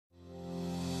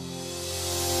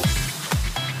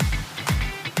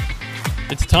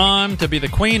It's time to be the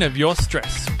queen of your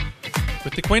stress.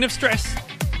 With the Queen of Stress,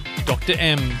 Dr.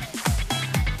 M.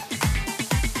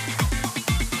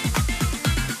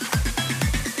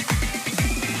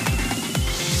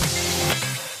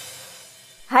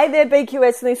 Hey there,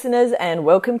 BQS listeners, and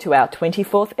welcome to our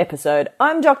 24th episode.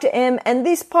 I'm Dr. M, and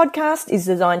this podcast is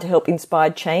designed to help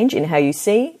inspire change in how you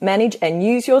see, manage, and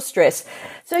use your stress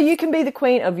so you can be the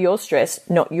queen of your stress,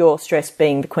 not your stress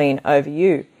being the queen over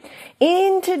you.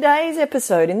 In today's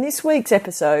episode, in this week's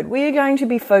episode, we are going to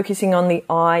be focusing on the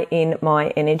I in my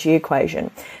energy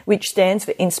equation, which stands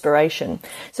for inspiration.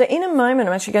 So in a moment,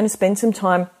 I'm actually going to spend some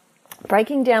time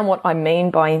breaking down what I mean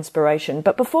by inspiration.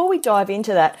 But before we dive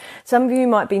into that, some of you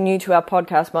might be new to our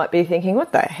podcast, might be thinking,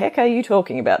 what the heck are you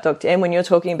talking about, Dr. M, when you're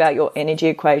talking about your energy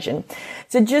equation?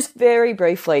 So just very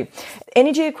briefly,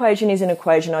 energy equation is an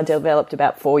equation I developed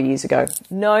about 4 years ago.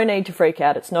 No need to freak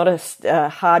out. It's not a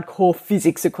hardcore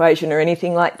physics equation or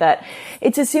anything like that.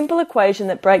 It's a simple equation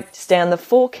that breaks down the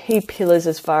 4 key pillars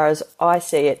as far as I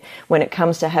see it when it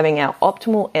comes to having our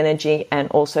optimal energy and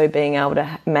also being able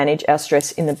to manage our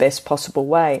stress in the best possible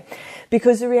way.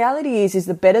 Because the reality is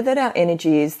the better that our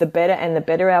energy is, the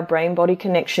better our brain-body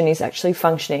connection is actually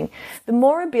functioning, the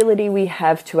more ability we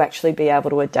have to actually be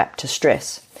able to adapt to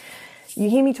stress. You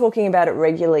hear me talking about it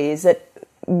regularly, is that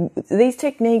these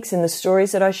techniques and the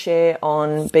stories that I share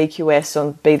on BQS,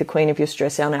 on Be the Queen of Your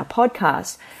Stress on our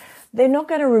podcast, they're not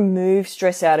going to remove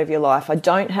stress out of your life. I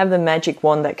don't have the magic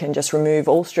wand that can just remove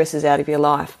all stresses out of your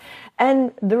life.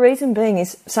 And the reason being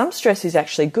is some stress is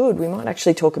actually good. We might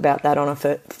actually talk about that on a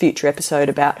future episode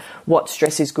about what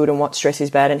stress is good and what stress is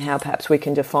bad and how perhaps we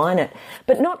can define it.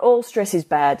 But not all stress is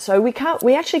bad. So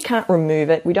we actually can't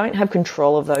remove it. We don't have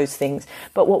control of those things.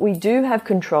 But what we do have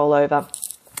control over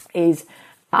is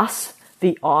us,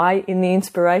 the I in the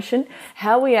inspiration,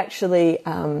 how we actually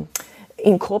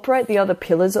incorporate the other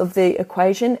pillars of the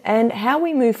equation and how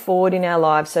we move forward in our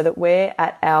lives so that we're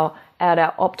at our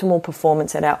optimal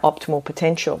performance, at our optimal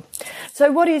potential.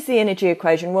 So what is the energy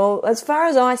equation? Well, as far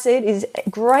as I see it, is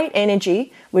great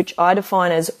energy, which I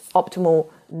define as optimal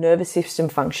nervous system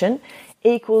function,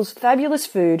 equals fabulous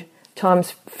food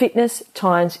times fitness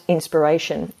times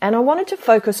inspiration. And I wanted to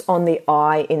focus on the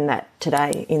I in that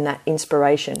today, in that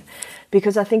inspiration,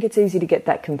 because I think it's easy to get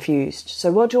that confused.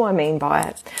 So what do I mean by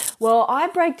it? Well, I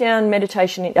break down I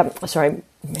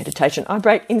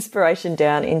break inspiration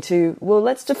down into, well,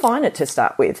 let's define it to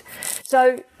start with.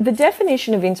 So the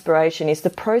definition of inspiration is the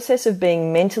process of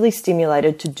being mentally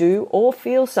stimulated to do or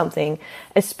feel something,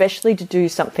 especially to do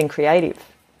something creative,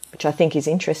 which I think is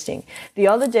interesting. The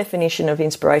other definition of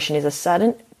inspiration is a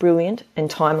sudden, brilliant, and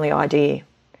timely idea.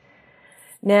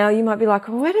 Now, you might be like,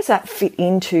 well, where does that fit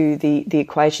into the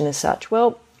equation as such?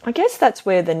 Well, I guess that's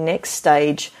where the next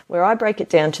stage, where I break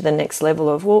it down to the next level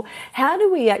of, well, how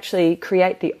do we actually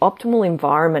create the optimal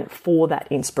environment for that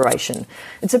inspiration?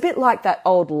 It's a bit like that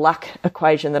old luck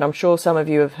equation that I'm sure some of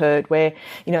you have heard where,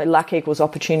 luck equals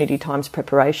opportunity times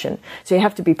preparation. So you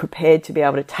have to be prepared to be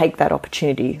able to take that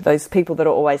opportunity. Those people that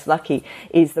are always lucky,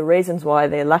 is the reasons why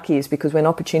they're lucky is because when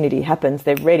opportunity happens,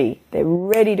 they're ready. They're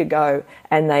ready to go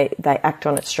and they act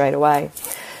on it straight away.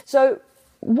 So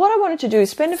what I wanted to do is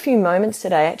spend a few moments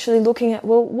today actually looking at,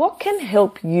 well, what can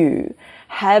help you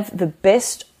have the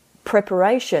best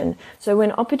preparation so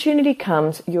when opportunity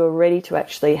comes, you're ready to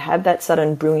actually have that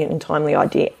sudden, brilliant and timely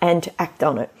idea and to act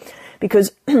on it.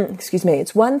 Because,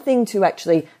 it's one thing to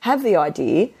actually have the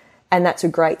idea, and that's a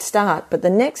great start, but the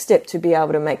next step to be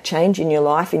able to make change in your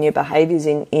life, in your behaviours,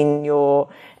 in your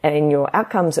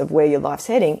outcomes of where your life's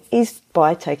heading is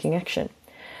by taking action.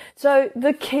 So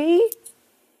the key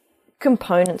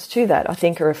components to that, I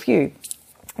think, are a few.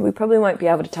 We probably won't be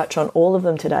able to touch on all of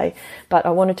them today, but I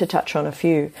wanted to touch on a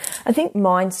few. I think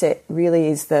mindset really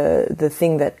is the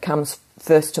thing that comes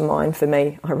first to mind for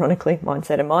me, ironically,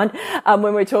 mindset and mind,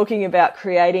 when we're talking about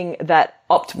creating that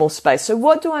optimal space. So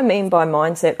what do I mean by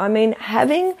mindset? I mean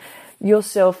having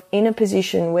yourself in a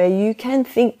position where you can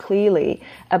think clearly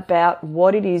about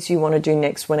what it is you want to do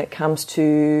next when it comes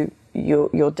to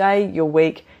your day, your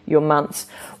week, your months.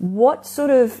 What sort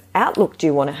of outlook do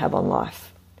you want to have on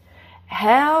life?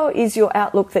 How is your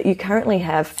outlook that you currently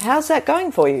have? How's that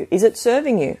going for you? Is it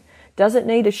serving you? Does it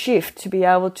need a shift to be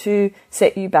able to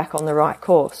set you back on the right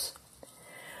course?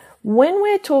 When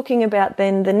we're talking about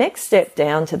then the next step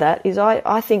down to that is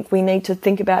I think we need to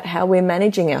think about how we're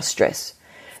managing our stress.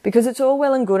 Because it's all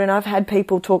well and good, and I've had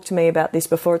people talk to me about this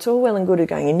before, it's all well and good of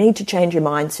going, you need to change your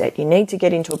mindset, you need to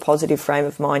get into a positive frame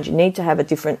of mind, you need to have a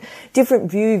different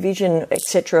view, vision,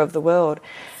 etc. of the world.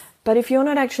 But if you're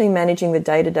not actually managing the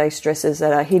day-to-day stresses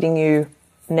that are hitting you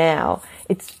now,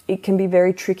 it can be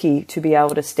very tricky to be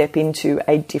able to step into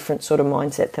a different sort of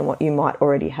mindset than what you might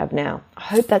already have now. I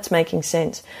hope that's making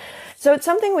sense. So it's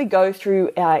something we go through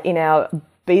in our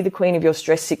Be the Queen of Your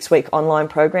Stress 6-week online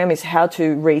program, is how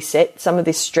to reset some of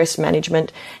this stress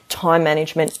management, time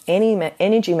management,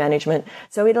 energy management,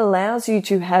 so it allows you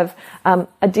to have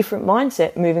a different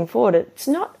mindset moving forward.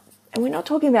 And we're not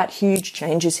talking about huge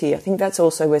changes here. I think that's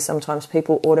also where sometimes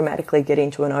people automatically get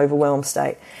into an overwhelmed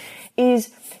state.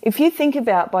 Is if you think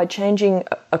about by changing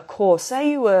a course, say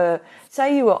you were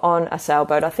on a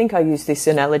sailboat. I think I used this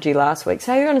analogy last week.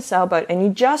 Say you're on a sailboat and you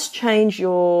just change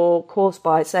your course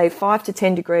by, say, 5 to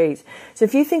 10 degrees. So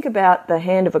if you think about the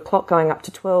hand of a clock going up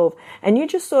to 12 and you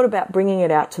just thought about bringing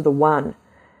it out to the 1,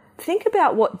 think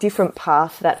about what different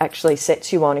path that actually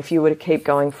sets you on if you were to keep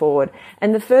going forward.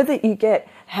 And the further you get,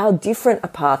 how different a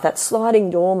path, that sliding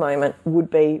door moment, would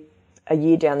be a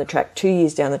year down the track, 2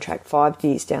 years down the track, 5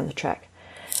 years down the track.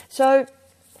 So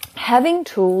having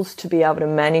tools to be able to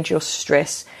manage your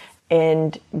stress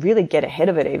and really get ahead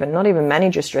of it, even not even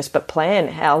manage your stress, but plan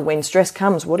how, when stress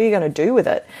comes, what are you going to do with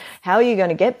it? How are you going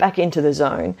to get back into the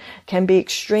zone, can be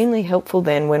extremely helpful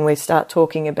then when we start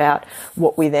talking about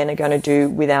what we then are going to do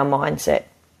with our mindset.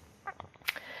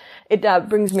 It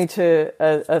brings me to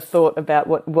a thought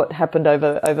about what happened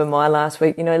over my last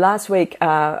week. You know, last week,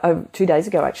 2 days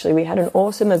ago actually, we had an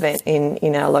awesome event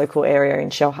in our local area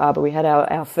in Shell Harbour. We had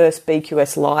our first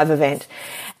BQS live event.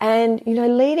 And, you know,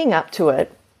 leading up to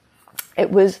it,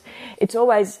 there's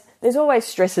always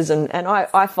stresses, and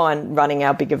I find running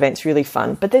our big events really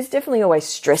fun, but there's definitely always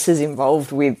stresses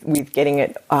involved with getting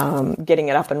it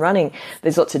up and running.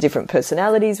 There's lots of different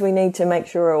personalities we need to make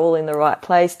sure are all in the right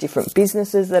place, different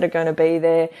businesses that are going to be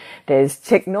there. There's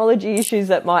technology issues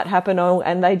that might happen,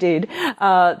 and they did.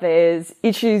 There's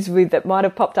issues that might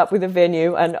have popped up with a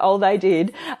venue, and they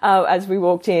did as we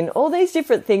walked in. All these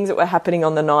different things that were happening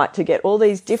on the night to get all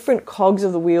these different cogs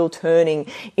of the wheel turning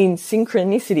in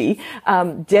synchronicity,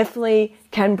 definitely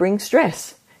can bring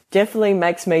stress. Definitely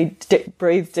makes me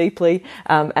breathe deeply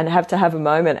and have to have a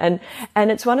moment. And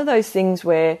it's one of those things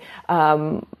where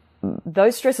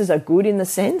those stresses are good in the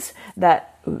sense that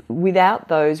without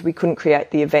those, we couldn't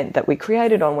create the event that we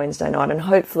created on Wednesday night. And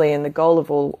hopefully, and the goal of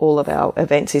all of our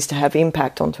events is to have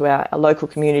impact onto our local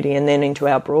community and then into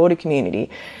our broader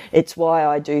community. It's why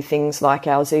I do things like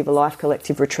our Ziva Life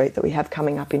Collective retreat that we have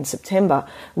coming up in September,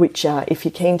 which if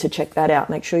you're keen to check that out,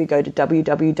 make sure you go to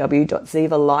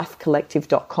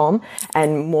www.zivalifecollective.com,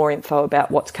 and more info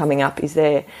about what's coming up is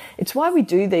there. It's why we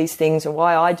do these things, and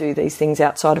why I do these things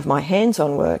outside of my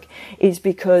hands-on work, is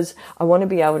because I want to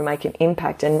be able to make an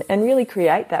impact and really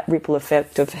create that ripple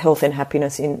effect of health and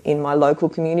happiness in my local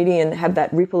community, and have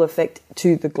that ripple effect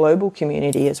to the global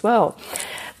community as well.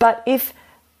 But if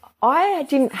I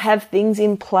didn't have things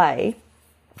in play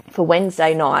for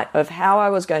Wednesday night of how I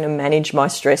was going to manage my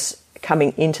stress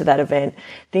coming into that event,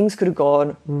 things could have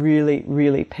gone really,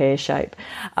 really pear-shaped.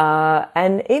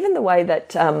 And even the way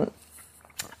that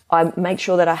I make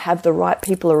sure that I have the right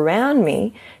people around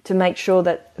me to make sure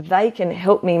that they can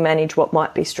help me manage what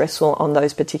might be stressful on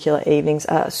those particular evenings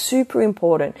are super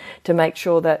important to make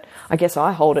sure that, I guess,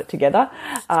 I hold it together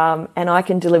and I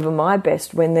can deliver my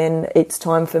best when then it's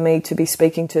time for me to be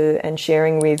speaking to and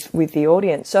sharing with the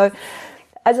audience. So,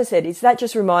 as I said, that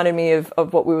just reminded me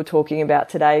of what we were talking about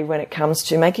today when it comes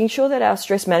to making sure that our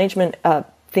stress management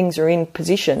things are in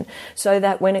position, so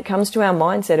that when it comes to our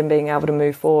mindset and being able to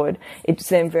move forward, it's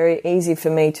then very easy for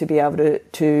me to be able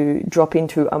to drop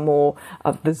into a more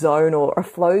of the zone or a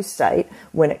flow state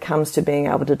when it comes to being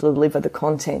able to deliver the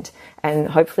content and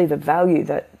hopefully the value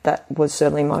that was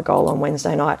certainly my goal on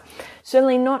Wednesday night.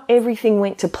 Certainly not everything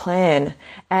went to plan,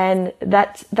 and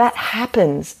that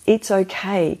happens. It's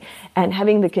okay. And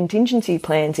having the contingency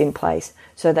plans in place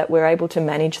so that we're able to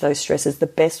manage those stresses the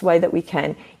best way that we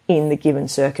can in the given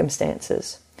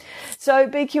circumstances. So,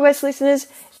 BQS listeners,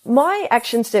 my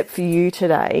action step for you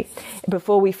today,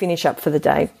 before we finish up for the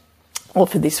day, or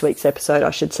for this week's episode, I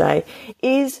should say,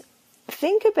 is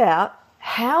think about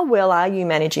how well are you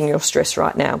managing your stress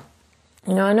right now.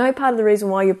 You know, I know part of the reason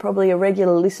why you're probably a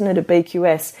regular listener to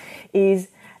BQS is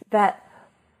that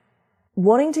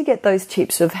wanting to get those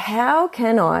tips of what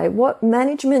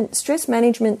stress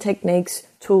management techniques,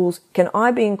 tools can I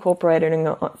be incorporating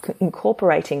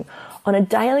on a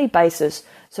daily basis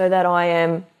so that I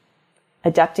am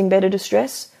adapting better to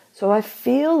stress, so I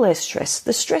feel less stress.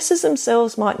 The stresses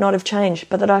themselves might not have changed,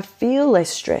 but that I feel less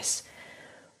stress.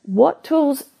 What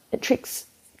tools, tricks,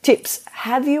 tips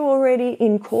have you already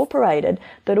incorporated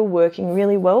that are working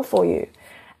really well for you?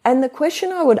 And the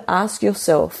question I would ask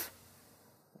yourself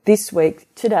this week,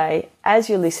 today, as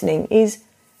you're listening, is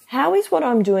how is what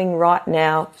I'm doing right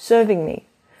now serving me?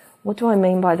 What do I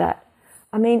mean by that?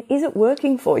 I mean, is it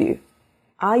working for you?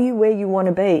 Are you where you want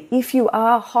to be? If you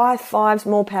are, high fives,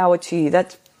 more power to you.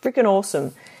 That's freaking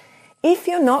awesome. If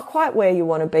you're not quite where you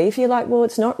want to be, if you're like, well,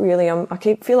 it's not really,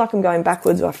 feel like I'm going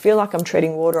backwards, or I feel like I'm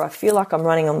treading water, I feel like I'm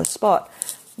running on the spot,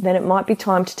 then it might be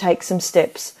time to take some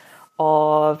steps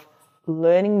of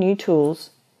learning new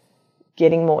tools,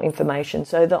 getting more information.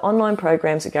 So the online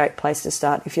program's a great place to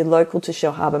start. If you're local to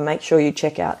Shellharbour, make sure you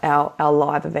check out our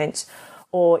live events.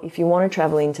 Or if you want to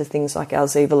travel into things like our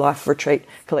Ziva Life Retreat,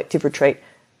 Collective Retreat,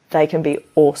 they can be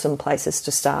awesome places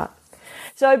to start.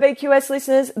 So BQS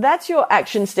listeners, that's your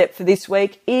action step for this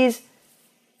week, is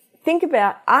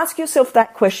ask yourself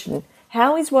that question.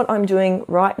 How is what I'm doing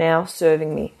right now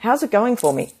serving me? How's it going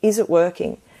for me? Is it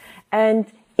working? And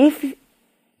if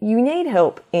you need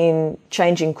help in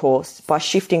changing course by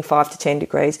shifting 5 to 10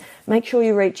 degrees, make sure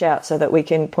you reach out so that we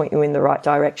can point you in the right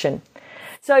direction.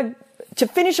 So to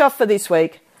finish off for this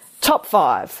week, top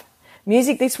 5.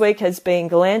 Music this week has been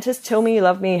Galantis, Tell Me You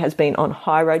Love Me, has been on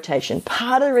high rotation.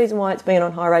 Part of the reason why it's been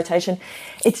on high rotation,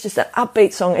 it's just an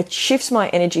upbeat song. It shifts my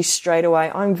energy straight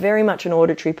away. I'm very much an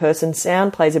auditory person.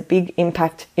 Sound plays a big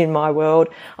impact in my world.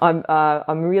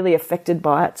 I'm really affected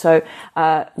by it. So,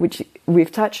 which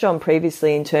we've touched on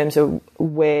previously in terms of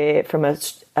where, from a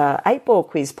 8-ball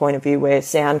quiz point of view, where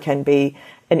sound can be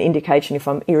an indication. If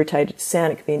I'm irritated to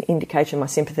sound, it could be an indication my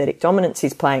sympathetic dominance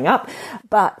is playing up.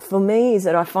 But for me, is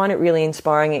that I find it really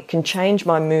inspiring. It can change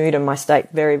my mood and my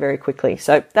state very, very quickly.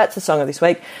 So that's the song of this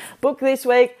week. Book this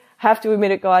week. Have to admit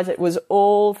it, guys, it was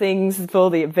all things for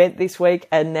the event this week,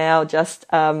 and now just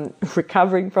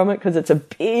recovering from it, because it's a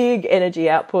big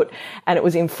energy output, and it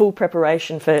was in full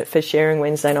preparation for sharing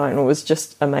Wednesday night, and it was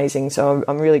just amazing. So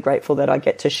I'm really grateful that I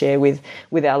get to share with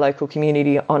our local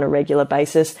community on a regular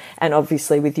basis, and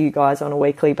obviously with you guys on a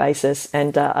weekly basis.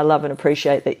 And I love and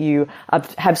appreciate that you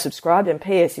have subscribed. And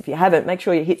P.S., if you haven't, make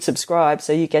sure you hit subscribe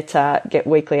so you get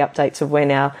weekly updates of when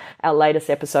our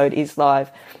latest episode is live.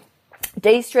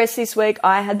 De-stress this week,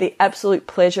 I had the absolute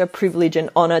pleasure, privilege and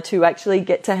honour to actually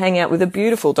get to hang out with a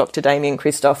beautiful Dr. Damien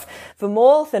Christoph for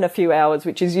more than a few hours,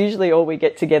 which is usually all we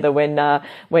get together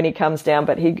when he comes down.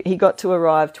 But he got to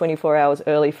arrive 24 hours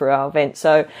early for our event.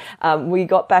 So he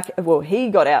got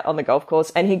out on the golf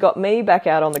course, and he got me back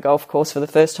out on the golf course for the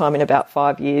first time in about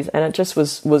 5 years, and it just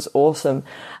was awesome.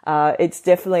 It's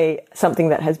definitely something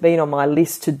that has been on my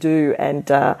list to do, and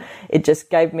it just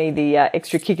gave me the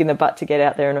extra kick in the butt to get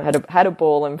out there, and I had a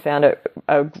ball and found it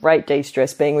a great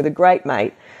de-stress, being with a great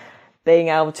mate, being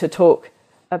able to talk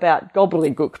about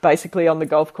gobbledygook basically on the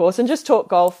golf course, and just talk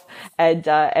golf and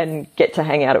get to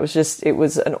hang out. It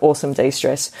was an awesome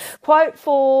de-stress. Quote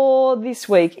for this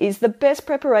week is, the best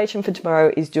preparation for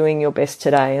tomorrow is doing your best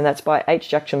today, and that's by H.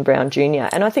 Jackson Brown Jr.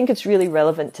 And I think it's really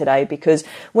relevant today, because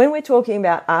when we're talking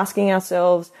about asking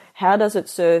ourselves, how does it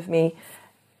serve me?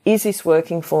 Is this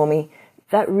working for me?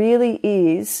 That really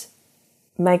is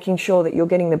making sure that you're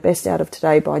getting the best out of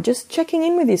today by just checking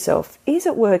in with yourself. Is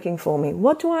it working for me?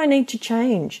 What do I need to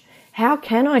change? How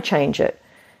can I change it?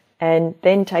 And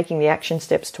then taking the action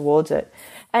steps towards it.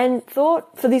 And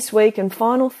thought for this week, and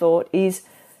final thought, is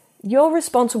you're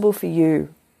responsible for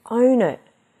you. Own it.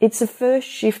 It's the first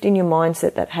shift in your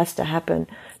mindset that has to happen.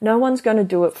 No one's going to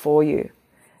do it for you.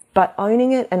 But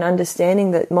owning it and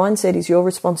understanding that mindset is your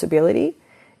responsibility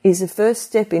is the first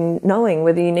step in knowing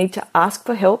whether you need to ask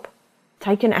for help,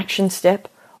 take an action step,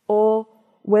 or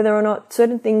whether or not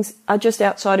certain things are just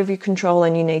outside of your control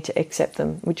and you need to accept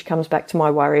them, which comes back to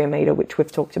my warrior meter, which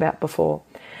we've talked about before.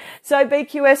 So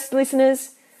BQS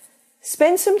listeners,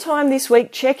 spend some time this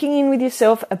week checking in with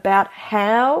yourself about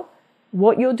how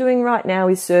what you're doing right now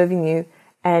is serving you,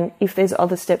 and if there's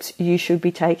other steps you should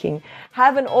be taking.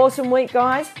 Have an awesome week,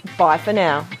 guys. Bye for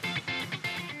now.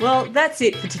 Well, that's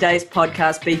it for today's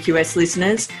podcast, BQS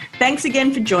listeners. Thanks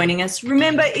again for joining us.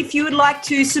 Remember, if you would like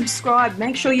to subscribe,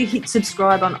 make sure you hit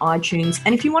subscribe on iTunes.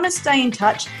 And if you want to stay in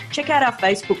touch, check out our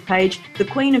Facebook page, The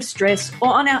Queen of Stress, or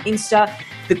on our Insta,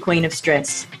 The Queen of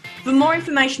Stress. For more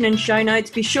information and show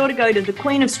notes, be sure to go to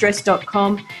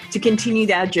thequeenofstress.com to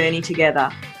continue our journey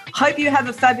together. Hope you have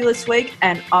a fabulous week,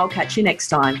 and I'll catch you next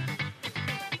time.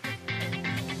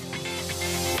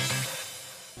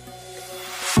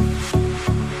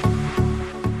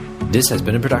 This has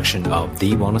been a production of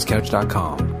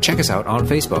TheWellnessCouch.com. Check us out on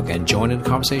Facebook and join in the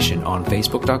conversation on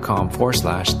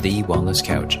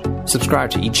Facebook.com/TheWellnessCouch.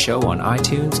 Subscribe to each show on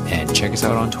iTunes and check us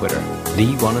out on Twitter.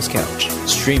 The Wellness Couch,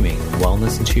 streaming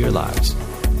wellness into your lives.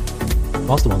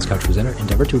 Whilst the Wellness Couch presenter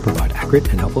endeavor to provide accurate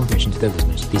and helpful information to their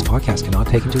listeners, these podcasts cannot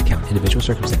take into account individual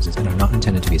circumstances and are not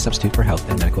intended to be a substitute for health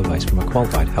and medical advice from a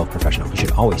qualified health professional. You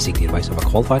should always seek the advice of a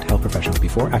qualified health professional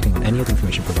before acting on any of the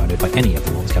information provided by any of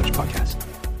the Wellness Couch podcasts.